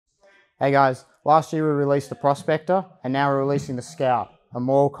Hey guys, last year we released the Prospector and now we're releasing the Scout, a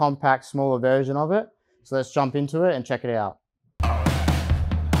more compact, smaller version of it. So let's jump into it and check it out.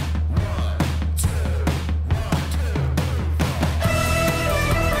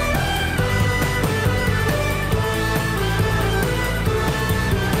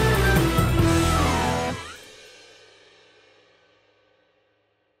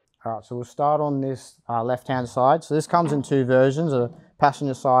 Alright, so we'll start on this left-hand side. So this comes in two versions, a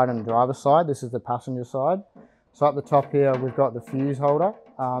passenger side and a driver side. This is the passenger side. So up the top here, we've got the fuse holder.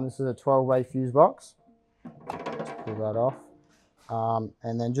 This is a 12-way fuse box. Let's pull that off.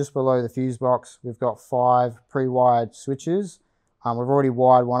 And then just below the fuse box, we've got 5 pre-wired switches. We've already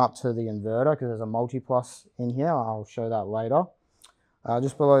wired one up to the inverter because there's a MultiPlus in here. I'll show that later.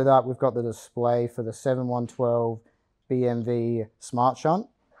 Just below that, we've got the display for the 712 BMV Smart Shunt.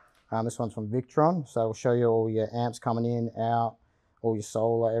 This one's from Victron, so we'll show you all your amps coming in, out, all your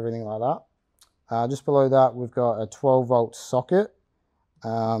solar, everything like that. Just below that, we've got a 12-volt socket.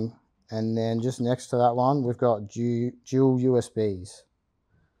 And then just next to that one, we've got dual USBs.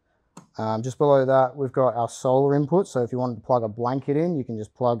 Just below that, we've got our solar input. So if you wanted to plug a blanket in, you can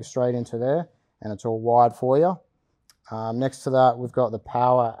just plug straight into there and it's all wired for you. Next to that, we've got the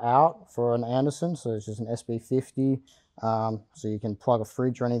power out for an Anderson. So it's just an SB50. So you can plug a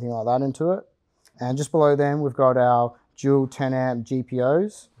fridge or anything like that into it. And just below them, we've got our dual 10 amp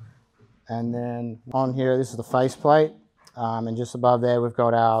GPOs. And then on here, this is the faceplate. And just above there, we've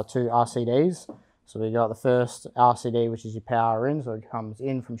got our 2 RCDs. So we've got the first RCD, which is your power in. So it comes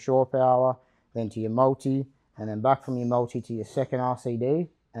in from shore power, then to your multi, and then back from your multi to your second RCD,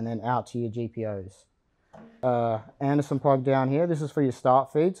 and then out to your GPOs. Anderson plug down here. This is for your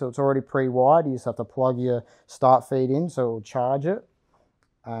start feed, so it's already pre-wired. You just have to plug your start feed in so it will charge it.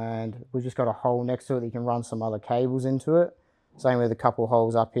 And we've just got a hole next to it that you can run some other cables into it. Same with a couple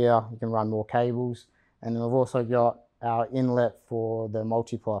holes up here, you can run more cables. And then we've also got our inlet for the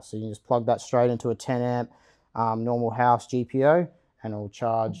MultiPlus, so you can just plug that straight into a 10 amp normal house GPO and it will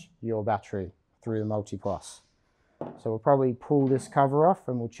charge your battery through the MultiPlus. So we'll probably pull this cover off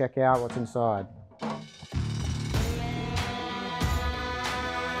and we'll check out what's inside.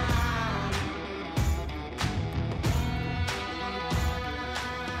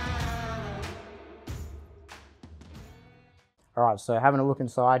 Alright, so having a look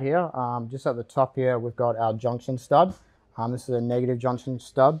inside here, just at the top here we've got our junction stud. This is a negative junction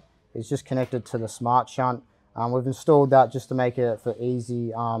stud. It's just connected to the smart shunt. We've installed that just to make it for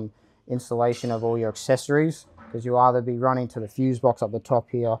easy installation of all your accessories, because you'll either be running to the fuse box up the top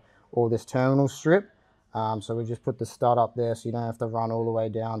here or this terminal strip. So we just put the stud up there so you don't have to run all the way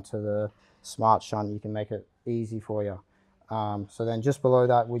down to the smart shunt. You can make it easy for you. So then just below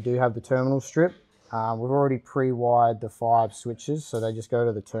that we do have the terminal strip. We've already pre-wired the 5 switches, so they just go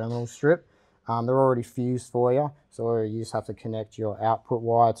to the terminal strip. They're already fused for you, so you just have to connect your output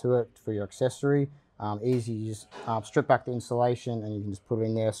wire to it for your accessory. Easy, you just strip back the insulation and you can just put it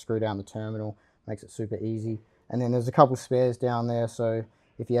in there, screw down the terminal, makes it super easy. And then there's a couple spares down there, so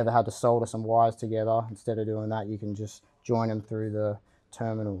if you ever had to solder some wires together, instead of doing that, you can just join them through the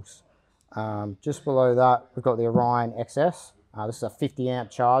terminals. Just below that, we've got the Orion XS. This is a 50 amp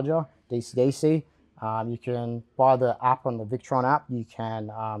charger, DC-DC. You can, by the app on the Victron app, you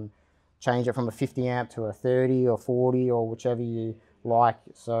can change it from a 50 amp to a 30 or 40 or whichever you like.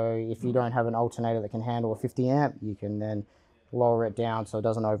 So if you don't have an alternator that can handle a 50 amp, you can then lower it down so it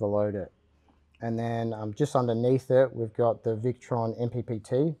doesn't overload it. And then just underneath it, we've got the Victron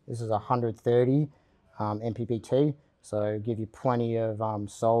MPPT. This is a 130 MPPT, so give you plenty of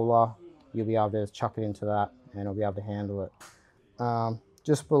solar. You'll be able to chuck it into that and it'll be able to handle it.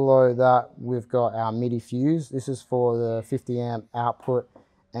 Just below that, we've got our MIDI fuse. This is for the 50 amp output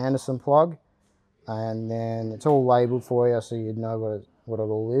Anderson plug. And then it's all labeled for you so you'd know what it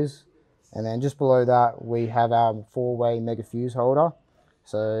all is. And then just below that, we have our 4-way mega fuse holder.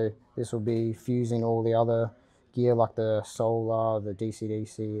 So this will be fusing all the other gear like the solar, the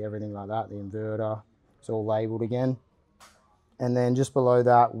DC-DC, everything like that, the inverter. It's all labeled again. And then just below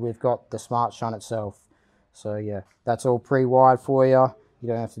that, we've got the smart shunt itself. So yeah, that's all pre-wired for you. You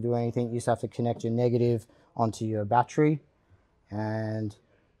don't have to do anything. You just have to connect your negative onto your battery. And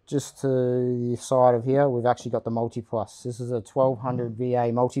just to the side of here, we've actually got the MultiPlus. This is a 1200 VA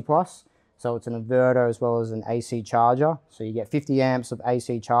MultiPlus. So it's an inverter as well as an AC charger. So you get 50 amps of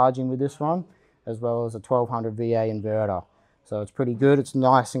AC charging with this one, as well as a 1200 VA inverter. So it's pretty good. It's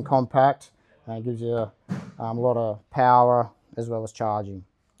nice and compact. And it gives you a lot of power as well as charging.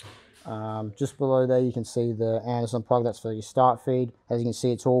 Just below there you can see the Anderson plug, that's for your start feed. As you can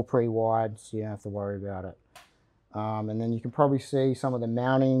see, it's all pre-wired, so you don't have to worry about it. And then you can probably see some of the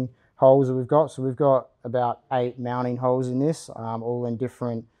mounting holes that we've got. So we've got about 8 mounting holes in this, all in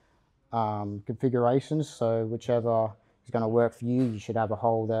different configurations. So whichever is going to work for you, you should have a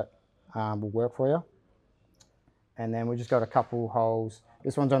hole that will work for you. And then we just got a couple holes.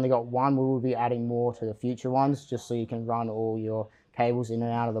 This one's only got one. We will be adding more to the future ones, just so you can run all your cables in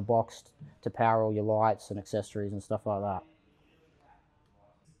and out of the box to power all your lights and accessories and stuff like that.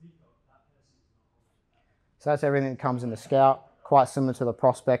 So that's everything that comes in the Scout. Quite similar to the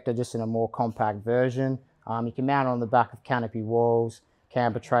Prospector, just in a more compact version. You can mount it on the back of canopy walls,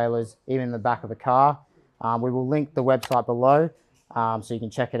 camper trailers, even in the back of a car. We will link the website below so you can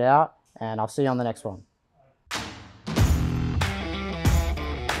check it out, and I'll see you on the next one.